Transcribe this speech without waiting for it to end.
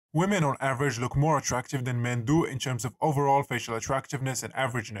Women on average look more attractive than men do in terms of overall facial attractiveness and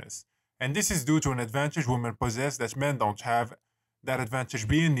averageness. And this is due to an advantage women possess that men don't have, that advantage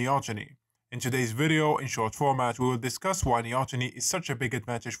being neoteny. In today's video, in short format, we will discuss why neoteny is such a big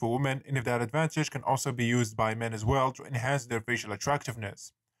advantage for women and if that advantage can also be used by men as well to enhance their facial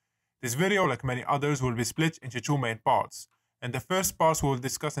attractiveness. This video, like many others, will be split into two main parts. In the first part, we will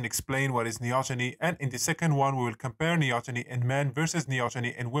discuss and explain what is neoteny, and in the second one, we will compare neoteny in men versus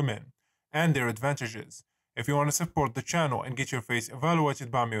neoteny in women, and their advantages. If you want to support the channel and get your face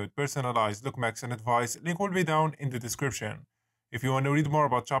evaluated by me with personalized look max and advice, link will be down in the description. If you want to read more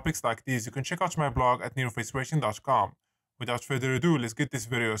about topics like these, you can check out my blog at neofaceracing.com. Without further ado, let's get this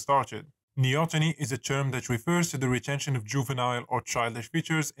video started. Neoteny is a term that refers to the retention of juvenile or childish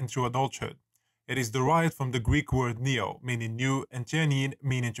features into adulthood. It is derived from the Greek word neo, meaning new, and tenein,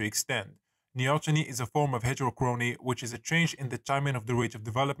 meaning to extend. Neoteny is a form of heterochrony, which is a change in the timing of the rate of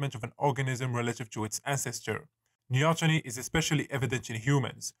development of an organism relative to its ancestor. Neoteny is especially evident in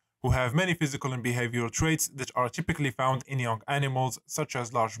humans, who have many physical and behavioral traits that are typically found in young animals, such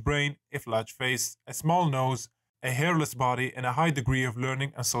as large brain, a flat face, a small nose, a hairless body, and a high degree of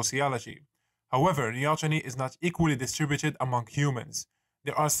learning and sociality. However, neoteny is not equally distributed among humans.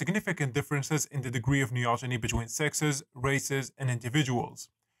 There are significant differences in the degree of neoteny between sexes, races, and individuals.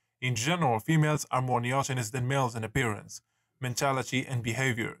 In general, females are more neotenous than males in appearance, mentality, and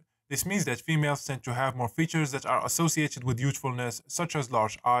behavior. This means that females tend to have more features that are associated with youthfulness, such as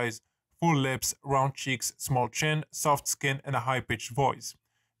large eyes, full lips, round cheeks, small chin, soft skin, and a high-pitched voice.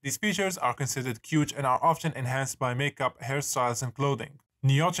 These features are considered cute and are often enhanced by makeup, hairstyles, and clothing.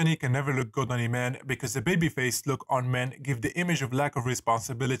 Neoteny can never look good on a man because the baby-faced look on men give the image of lack of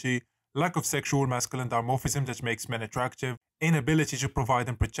responsibility, lack of sexual masculine dimorphism that makes men attractive, inability to provide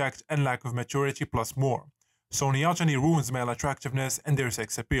and protect, and lack of maturity plus more. So neoteny ruins male attractiveness and their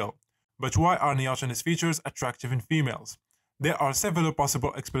sex appeal. But why are neotenous features attractive in females? There are several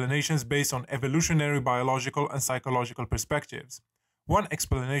possible explanations based on evolutionary, biological, and psychological perspectives. One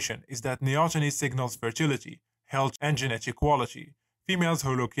explanation is that neoteny signals fertility, health, and genetic quality. Females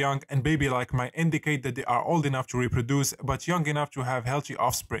who look young and baby-like might indicate that they are old enough to reproduce but young enough to have healthy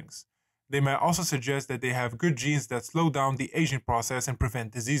offsprings. They may also suggest that they have good genes that slow down the aging process and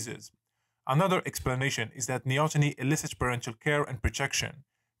prevent diseases. Another explanation is that neoteny elicits parental care and protection.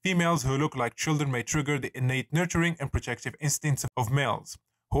 Females who look like children may trigger the innate nurturing and protective instincts of males,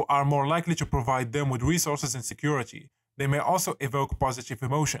 who are more likely to provide them with resources and security. They may also evoke positive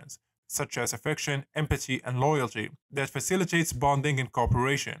emotions, such as affection, empathy, and loyalty, that facilitates bonding and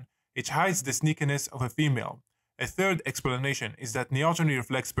cooperation. It hides the sneakiness of a female. A third explanation is that neoteny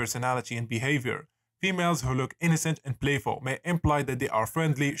reflects personality and behavior. Females who look innocent and playful may imply that they are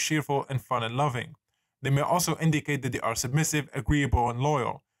friendly, cheerful, and fun and loving. They may also indicate that they are submissive, agreeable, and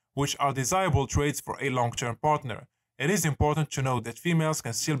loyal, which are desirable traits for a long-term partner. It is important to note that females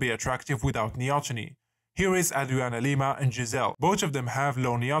can still be attractive without neoteny. Here is Adriana Lima and Giselle. Both of them have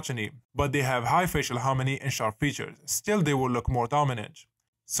low neoteny, but they have high facial harmony and sharp features. Still, they will look more dominant.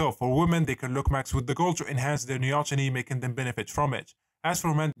 So, for women, they can look max with the goal to enhance their neoteny, making them benefit from it. As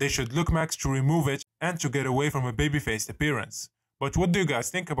for men, they should look max to remove it and to get away from a baby-faced appearance. But what do you guys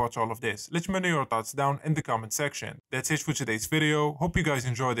think about all of this? Let me know your thoughts down in the comment section. That's it for today's video. Hope you guys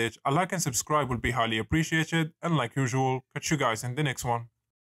enjoyed it. A like and subscribe would be highly appreciated. And like usual, catch you guys in the next one.